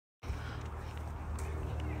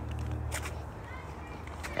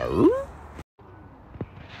Arr?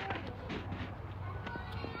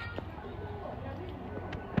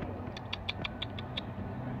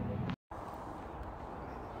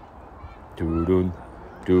 Doo-doo,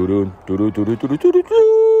 doo-doo, doo-doo, doo-doo, doo-doo, doo-doo.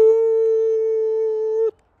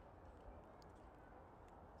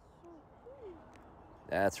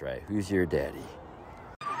 That's right. Who's your daddy?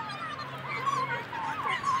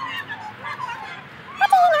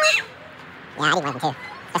 Yeah, I need one of them too.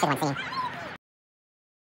 Especially the one singing.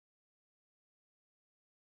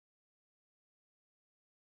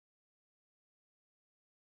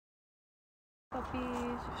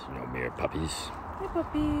 Puppies. No mere puppies. Hey,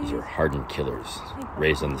 puppies. These are hardened killers,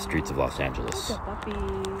 raised on the streets of Los Angeles. Hey, puppy.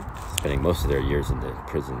 Spending most of their years in the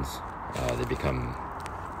prisons, they become,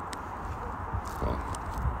 well,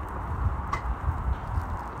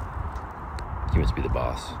 he must be the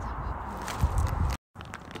boss.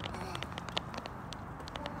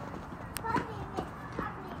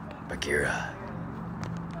 Bagheera.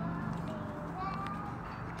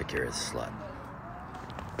 Bagheera's slut.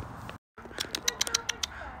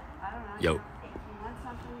 Yo.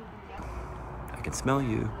 I can smell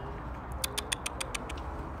you.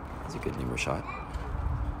 That's a good lemur shot.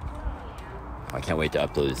 I can't wait to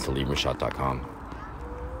upload this to lemurshot.com.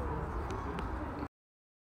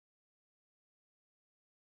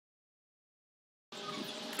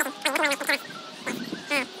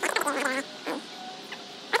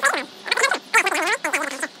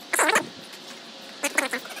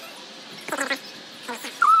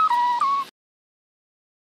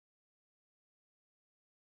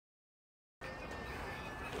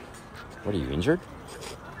 What, are you injured?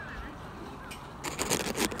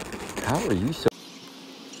 How are you so...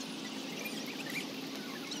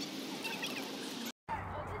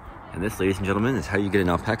 And this, ladies and gentlemen, is how you get an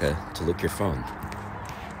alpaca to lick your phone.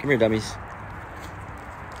 Come here, dummies.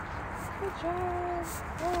 Good job.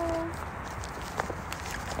 Oh.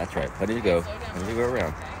 That's right, plenty to go. Plenty to go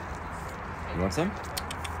around. You want some?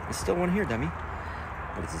 There's still one here, dummy.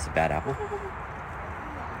 What is this, a bad apple?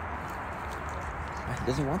 He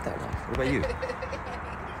doesn't want that one. What about you?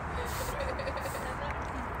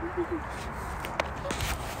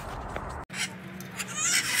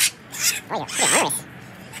 Oh, you're nervous.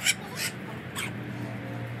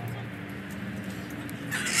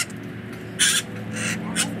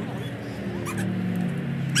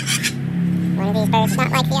 One of these birds is not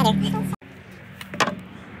like the other.